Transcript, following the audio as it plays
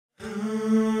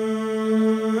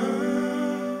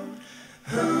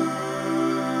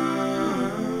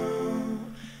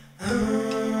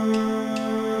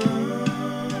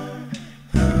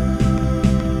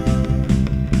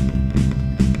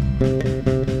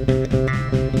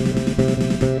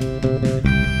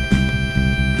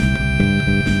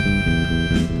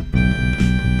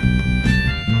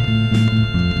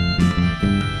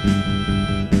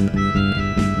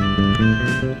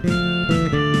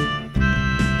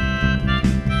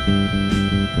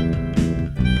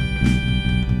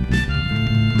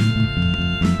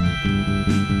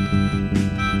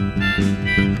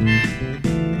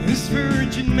This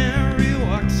Virgin Mary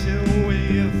walks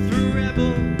away through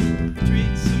rebel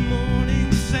streets of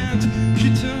morning sand. She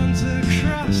turns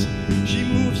across, she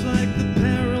moves like the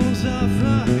perils of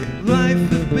her life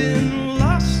have been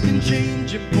lost in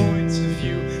changing points of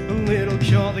view. A little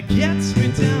call that gets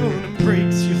me down and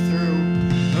breaks you through.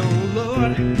 Oh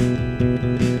Lord,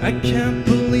 I can't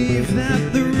believe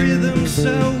that the rhythm's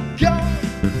so gone.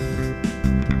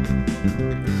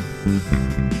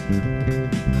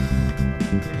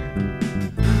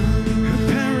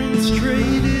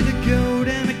 Traded a goat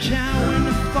and a cow and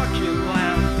a fucking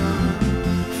lamb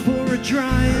for a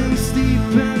dry and steep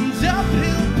and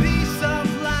uphill piece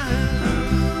of land.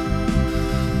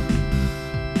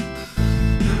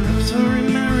 I'm sorry,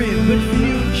 Mary, but for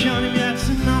you, Johnny, that's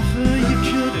an offer you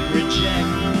couldn't reject.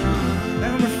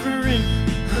 I'm referring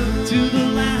to the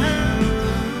land,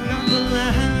 not the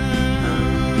land.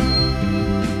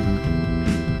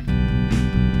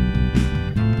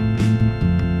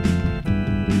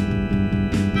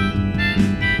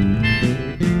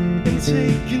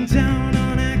 Taken down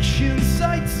on action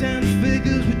sites and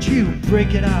figures, but you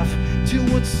break it off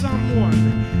towards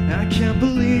someone. I can't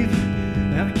believe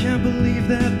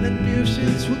that the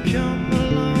nuisance will come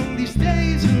along these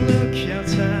days and look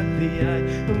outside the eye,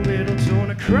 a little torn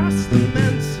across the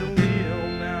mental wheel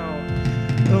now.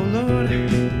 Oh Lord,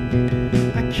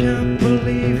 I can't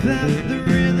believe that the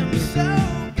rhythm's so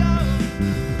gone.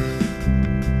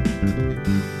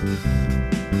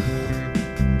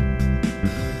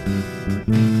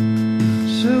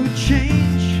 So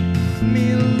change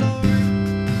me, Lord.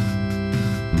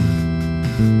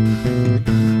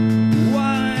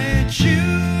 Why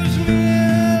choose me,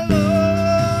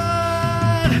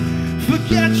 Lord?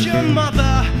 Forget your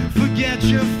mother, forget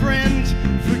your friend,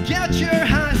 forget your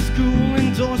high school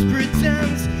endorsed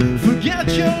pretense, forget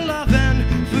your love and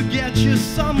forget your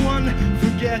someone,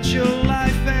 forget your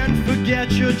life and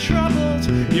forget your troubles.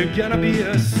 You're gonna be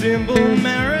a symbol,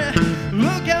 Mary.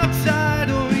 Look outside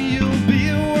or you'll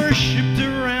be worshipped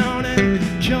around and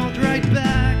called right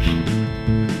back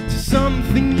to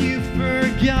something you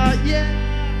forgot, yeah.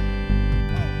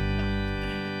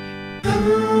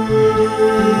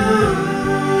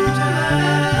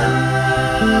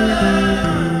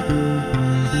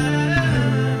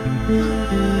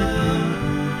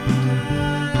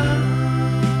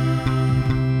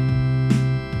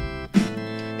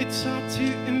 It's hard to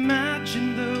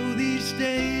imagine though these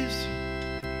days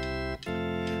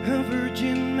a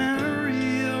Virgin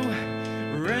Mary, oh,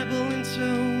 rebel in so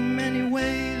many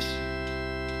ways.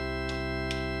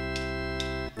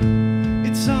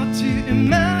 It's hard to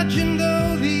imagine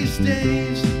though these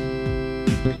days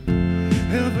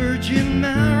a Virgin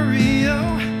Mary,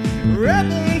 oh,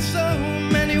 rebel in so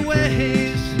many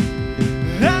ways.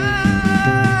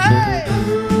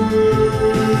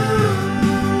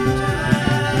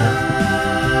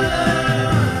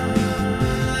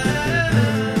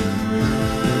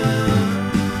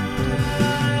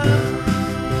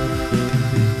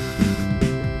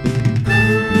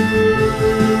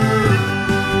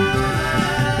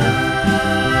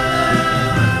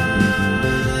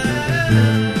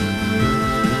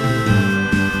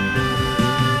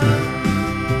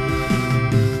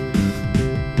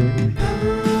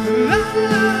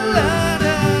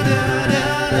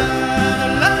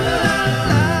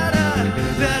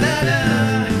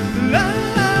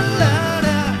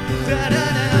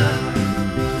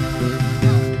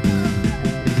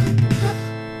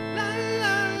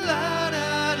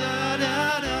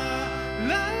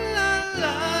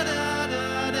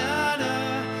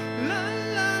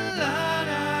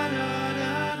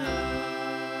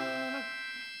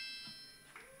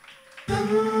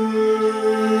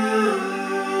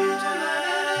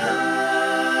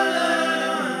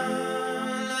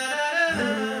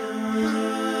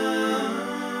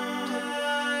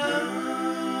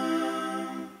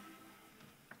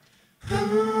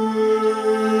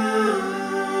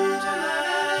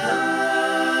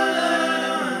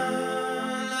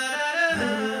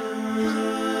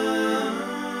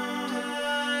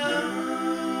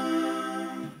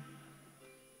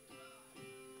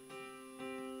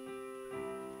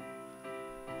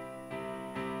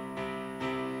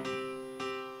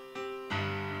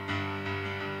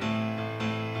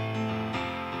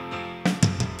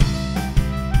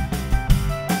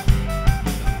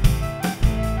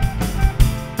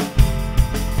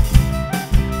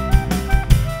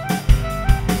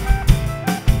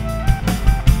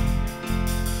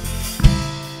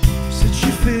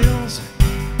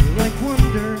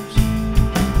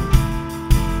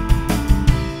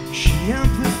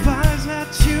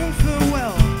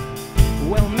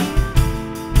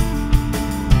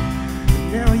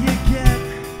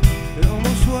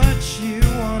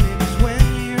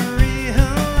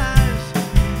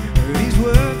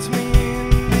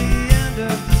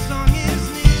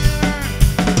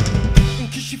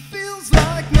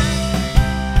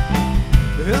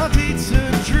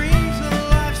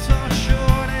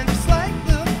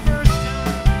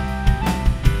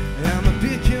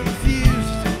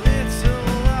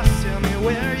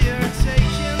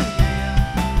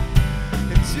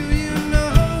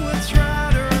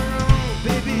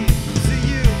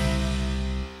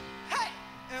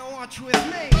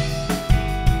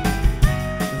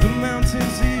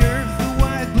 mountains, the earth, the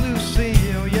wide blue sea.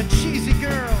 Oh, you cheesy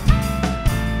girl,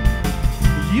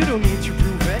 you don't need to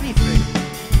prove anything.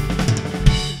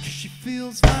 'Cause she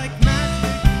feels like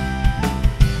magic.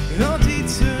 All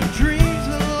deeds and dreams,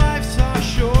 and life's are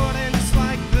short, and it's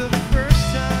like the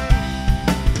first time.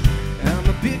 I'm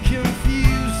a bit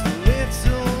confused, a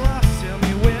little lost. Tell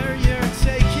me where you're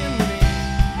taking me.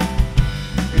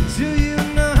 And do you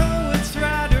know what's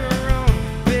right or wrong,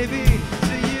 baby?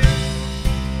 To you,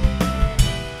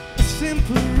 a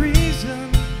simple reason,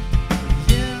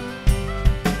 yeah.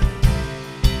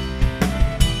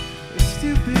 A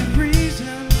stupid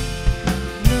reason,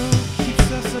 no,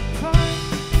 keeps us apart.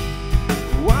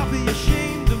 I'll be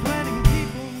ashamed of letting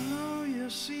people know you're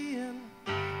seeing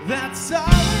that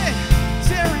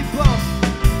solitary bump.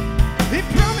 He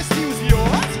promised he was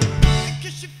yours,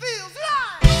 'cause she feels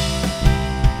like.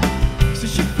 So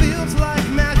she feels like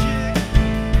magic.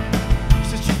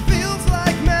 So she feels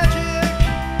like magic.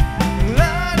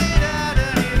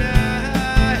 La-di-da-da-di-da.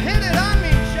 Hit it on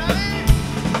me, Charlie.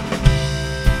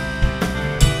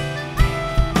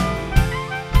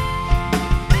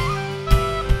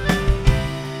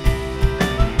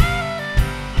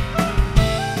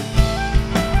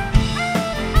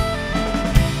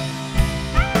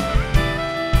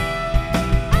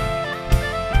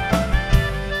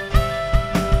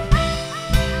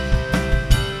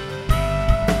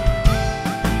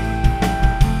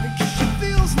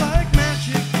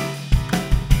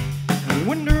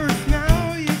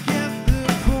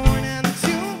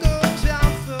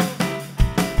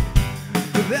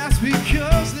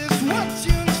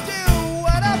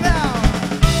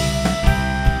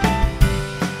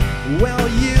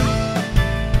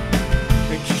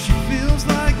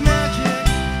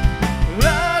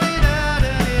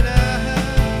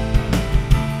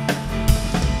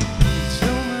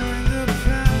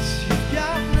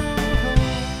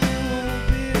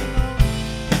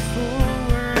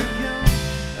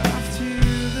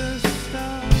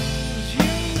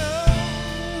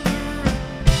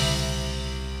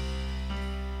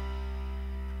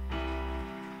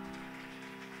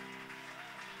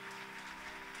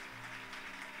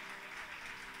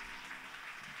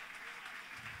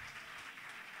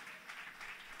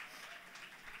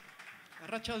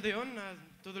 Arratsaldeon a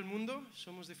todo el mundo,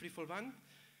 somos de Free Fall Band,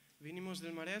 vinimos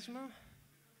del Maresma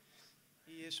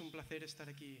y es un placer estar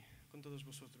aquí con todos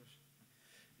vosotros.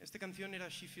 Esta canción era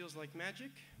She Feels Like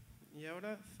Magic y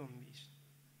ahora Zombies.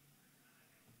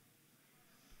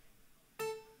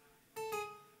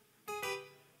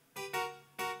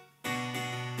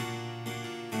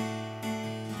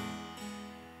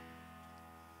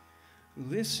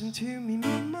 Listen to me,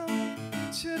 mama,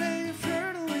 today I've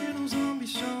heard a little zombie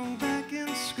song back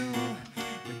in school.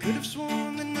 I could have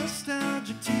sworn the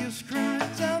nostalgic tears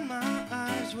cried down my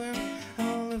eyes when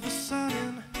all of a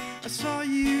sudden I saw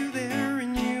you there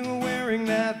and you were wearing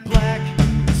that black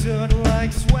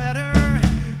turtle-like sweater.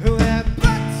 That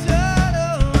black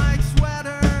turtle-like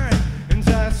sweater. And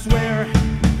I swear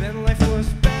then life was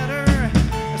better.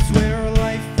 I swear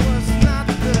life was not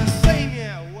the same.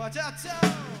 Yeah, what I tell.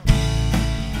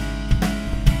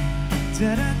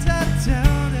 Da da da da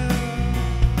da da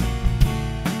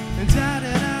da da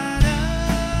da da.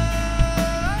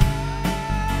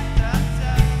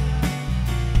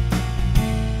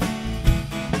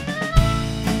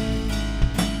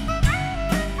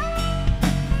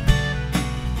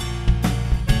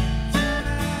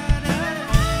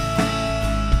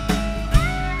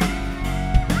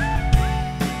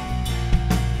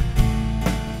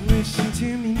 Listen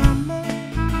to me, mama.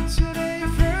 Today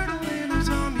I've heard a little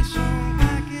zombie song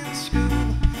back in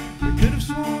school. I could have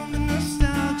sworn the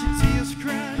nostalgic tears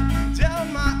cried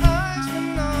down my eyes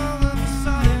when all of a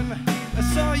sudden I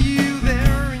saw you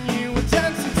there and you were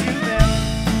dancing to them.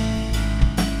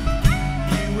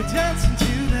 You were dancing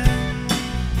to them.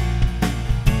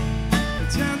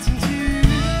 Dancing to them.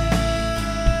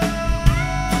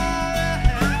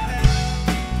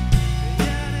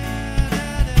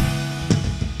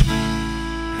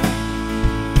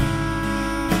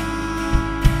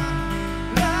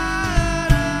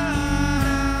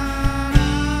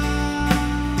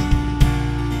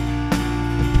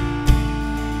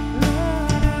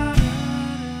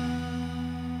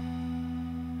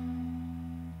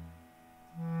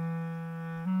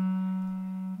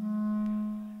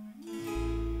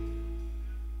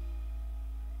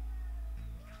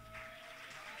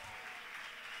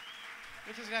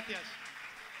 Muchas gracias.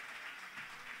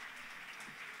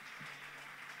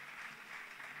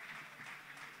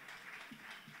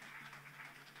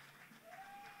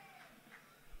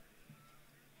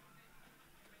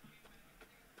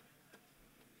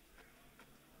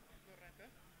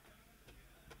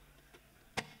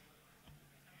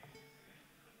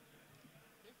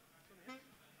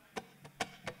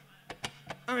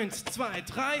 1, 2,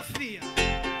 3, 4.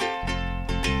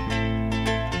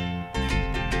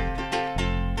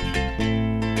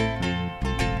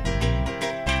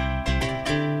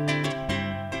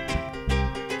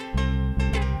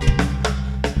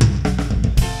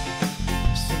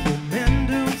 Simple men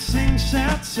don't sing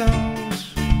sad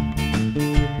songs.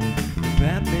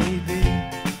 That may be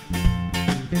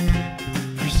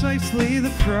precisely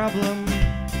the problem.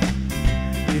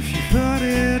 If you've heard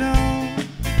it all,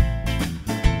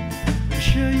 I'm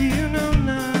sure you know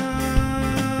nothing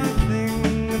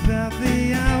about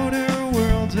the outer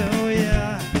world. Oh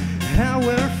yeah, how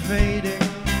we're fading.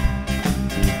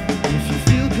 If you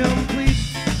feel complete,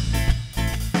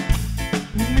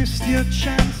 you missed your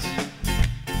chance.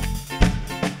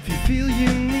 If you feel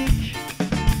unique,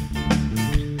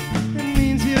 it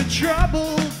means you're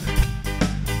troubled.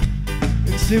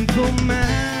 And simple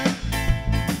man,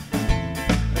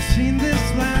 seen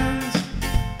this land,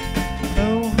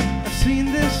 oh, I've seen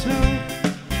this home,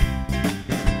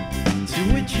 to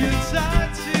which you're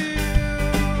tied to.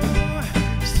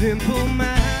 Simple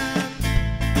man,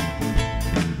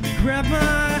 grab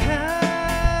my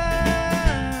hands,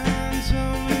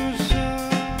 oh,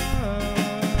 yourself,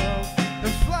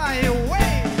 and fly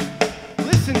away.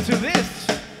 Listen to this.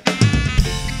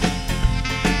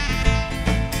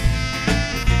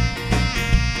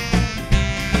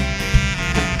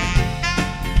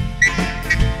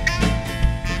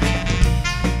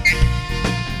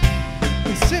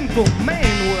 Simple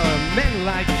man, we're men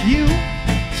like you.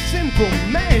 Simple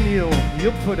man,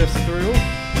 you'll put us through.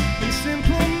 And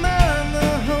simple man,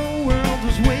 the whole world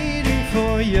was waiting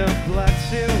for your blood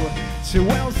to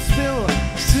well spill.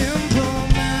 Simple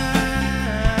man,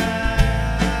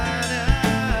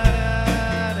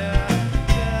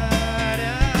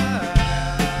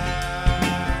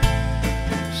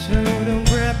 so don't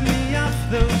grab me off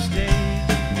those days.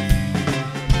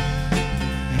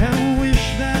 I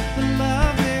wish that the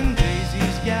love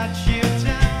got you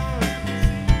down.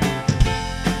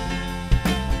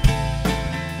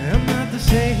 I'm not the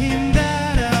same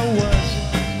that I was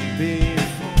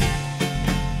before.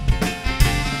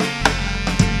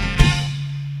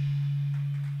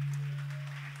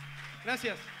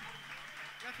 Gracias.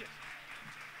 Gracias.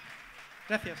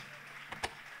 Gracias.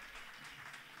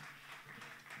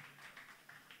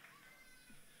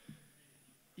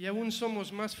 Y aún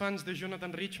somos más fans de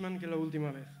Jonathan Richman que la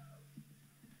última vez.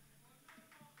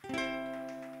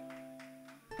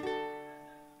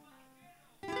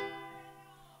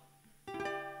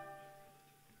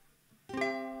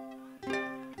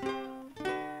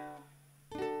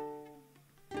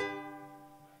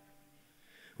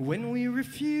 When we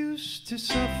refuse to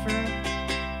suffer,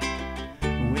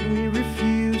 when we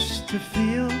refuse to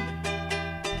feel,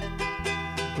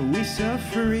 we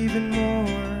suffer even more,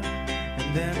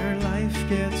 and then our life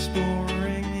gets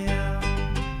boring, yeah.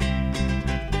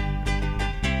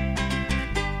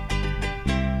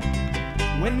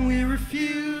 When we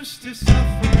refuse to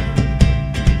suffer,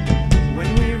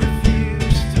 when we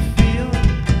refuse to feel,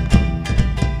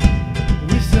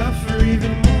 we suffer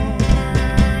even more.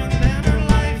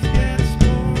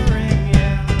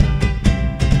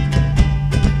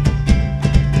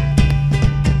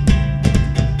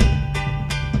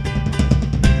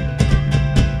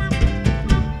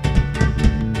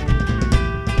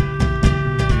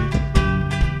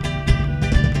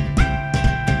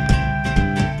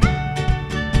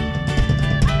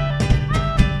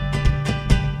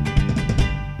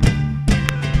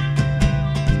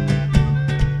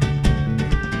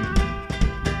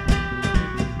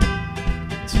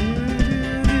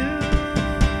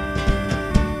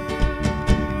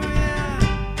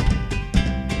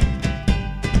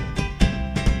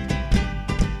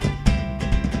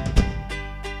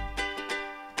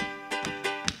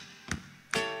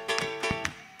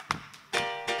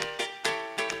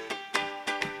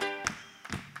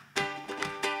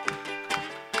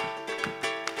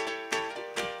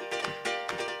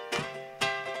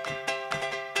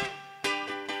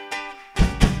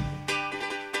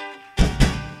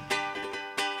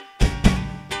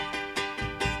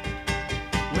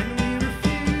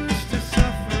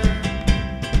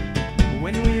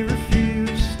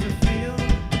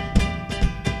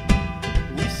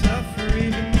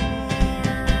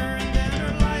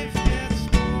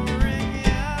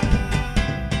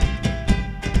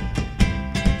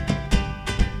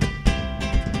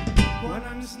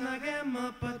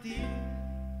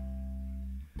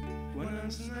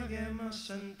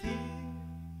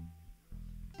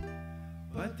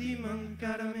 Patim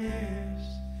encara més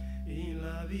i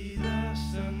la vida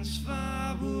se'ns fa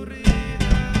avorrida.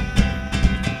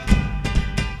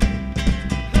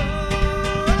 Oh,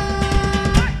 oh,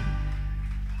 oh.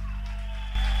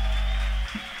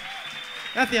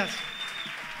 Gracias.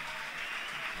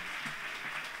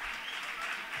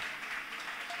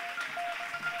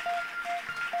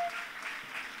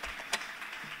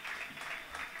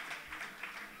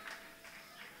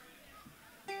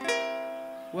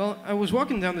 Well, I was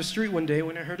walking down the street one day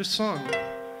when I heard a song,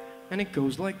 and it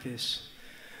goes like this.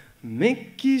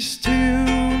 Mickey's too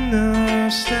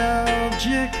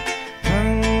nostalgic,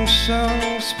 punk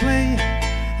songs play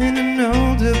in an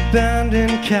old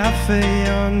abandoned cafe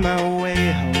on my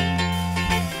way home.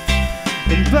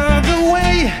 And by the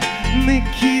way,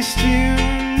 Mickey's too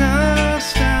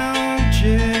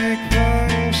nostalgic,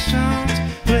 punk songs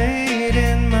played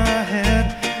in my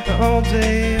head all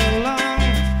day long.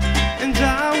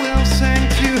 I will sing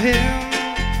to him.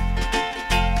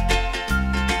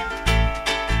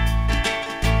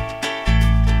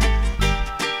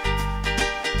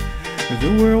 The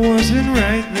world wasn't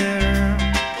right there,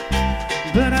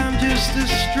 but I'm just a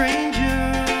stranger.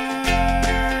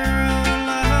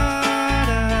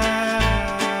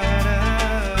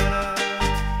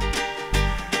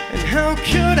 And how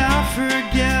could I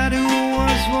forget who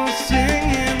was singing?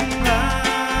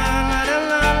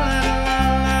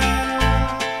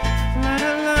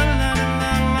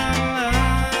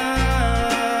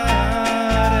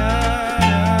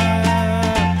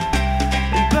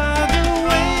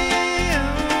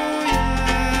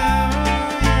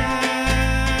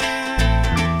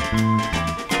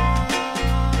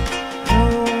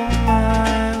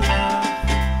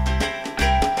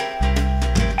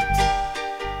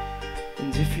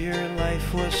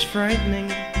 Frightening,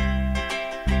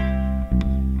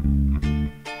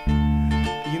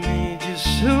 you may just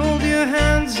hold your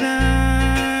hands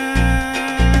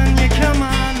and you come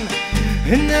on.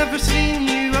 I've never seen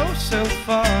you oh so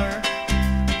far,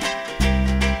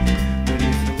 but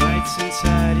if the lights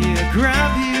inside you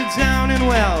grab you down and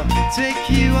well take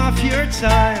you off your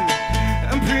time,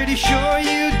 I'm pretty sure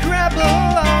you'd grab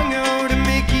along. Oh, to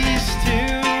Mickey's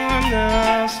too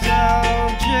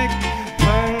nostalgic,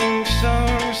 punk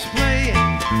songs play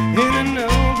in an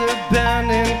old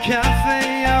abandoned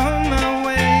cafe on my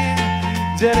way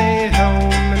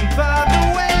home. And by the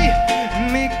way,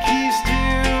 Mickey's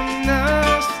too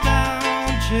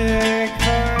nostalgic,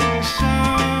 punk songs.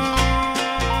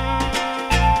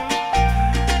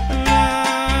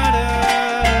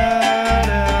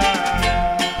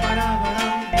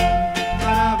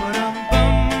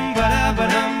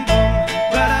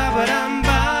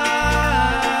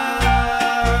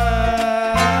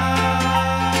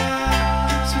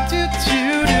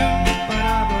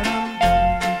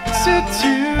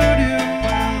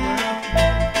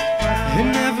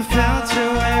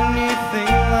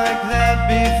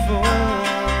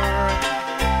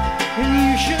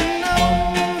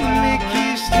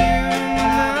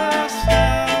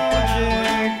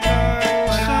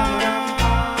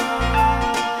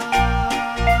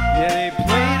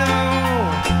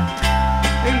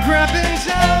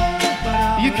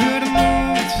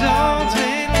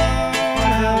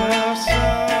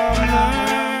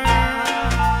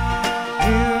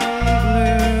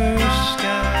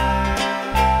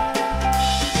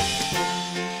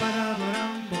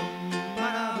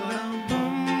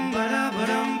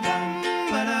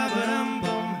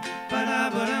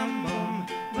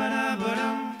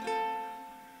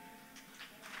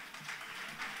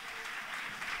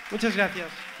 Muchas gracias.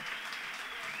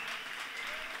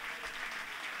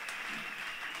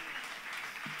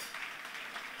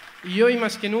 Y hoy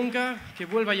más que nunca, que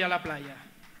vuelva ya a la playa.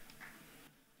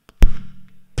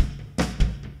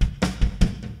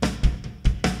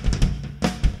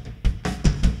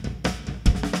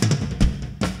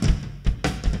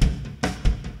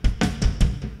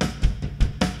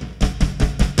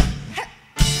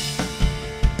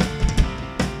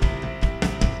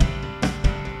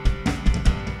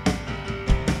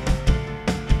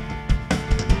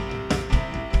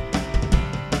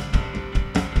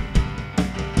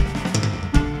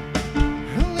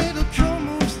 A little come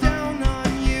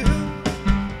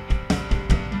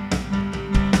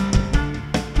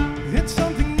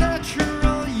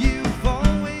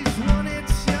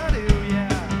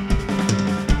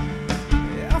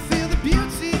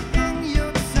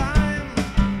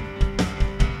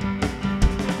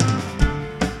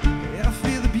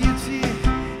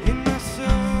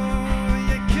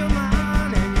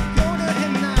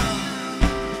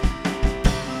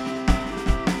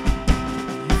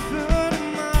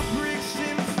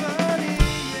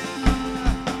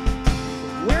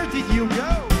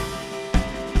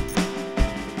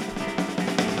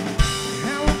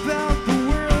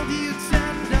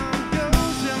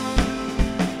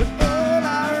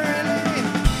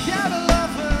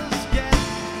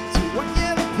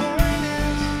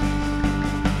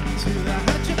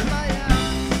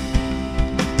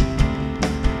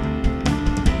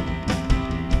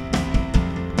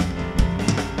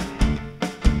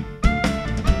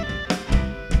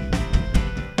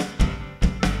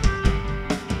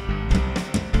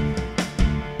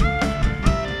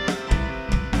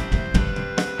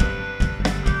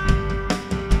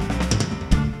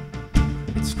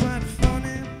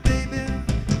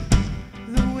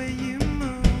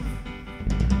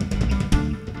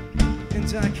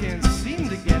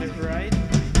right?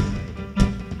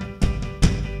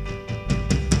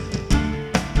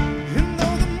 And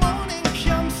though the morning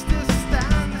comes to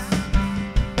stand,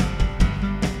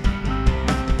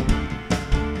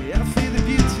 I feel the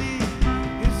beauty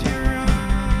is your own.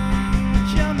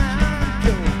 Come on,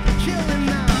 go kill him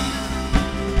now.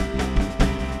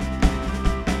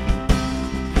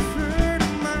 Heard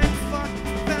of my fucked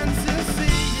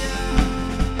fantasy, yeah.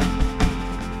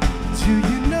 Do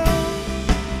you know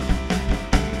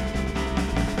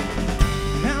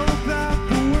how about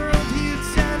the world you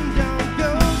tend down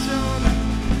goes on?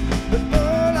 But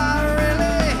all I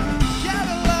really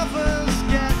gotta lovers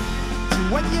get to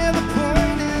what, yeah, the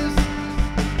point is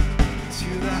to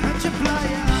the hatchet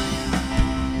playa.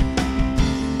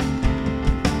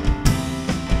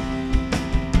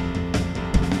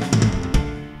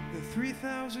 The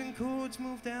 3,000 chords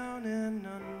move down and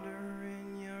under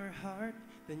in your heart,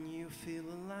 then you feel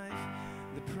alive.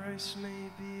 The price may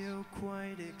be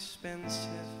quite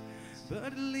expensive, but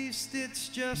at least it's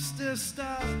just a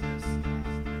start.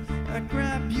 I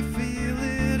grab you, feel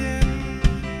it in.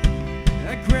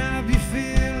 I grab you,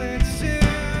 feel it too.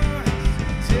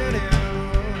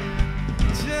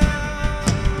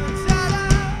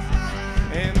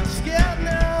 And I'm scared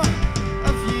now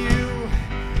of you.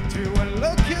 Do I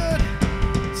look good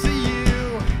to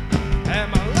you?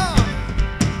 Am I long?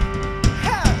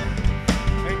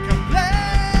 And complain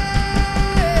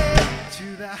to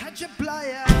the hatchet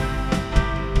playa.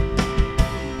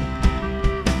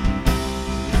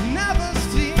 Never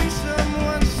seen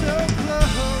someone so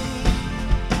close.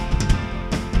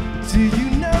 Do you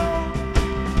know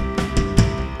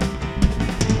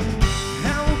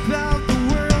how about the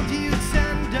world you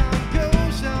tend down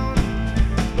goes on?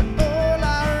 But all I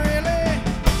really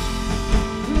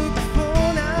look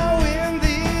for now in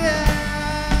the end.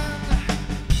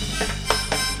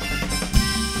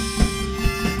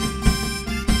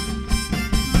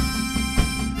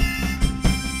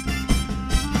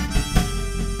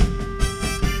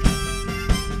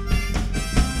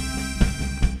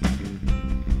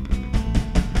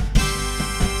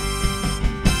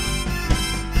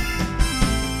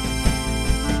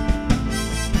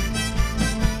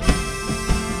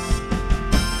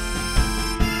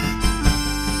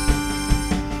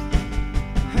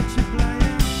 Hatchet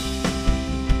playa.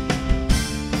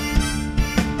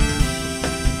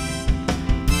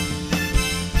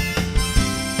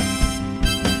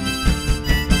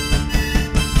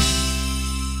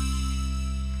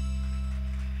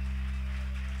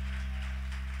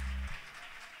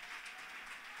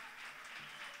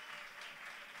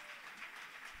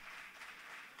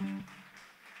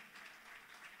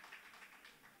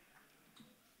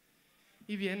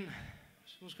 Y bien,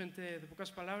 somos gente de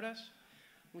pocas palabras.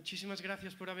 Muchísimas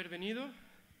gracias por haber venido.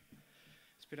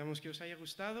 Esperamos que os haya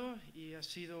gustado y ha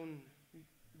sido un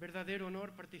verdadero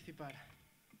honor participar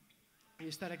y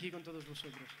estar aquí con todos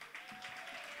vosotros.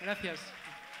 Gracias,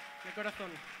 de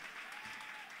corazón.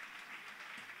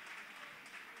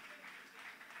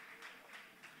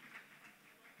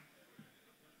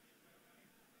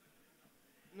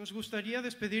 Nos gustaría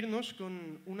despedirnos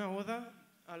con una oda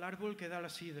al árbol que da la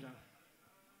sidra.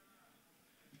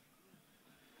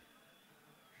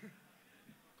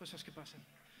 Cosas que pasan.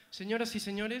 Señoras y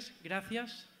señores,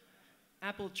 gracias.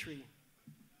 Apple Tree.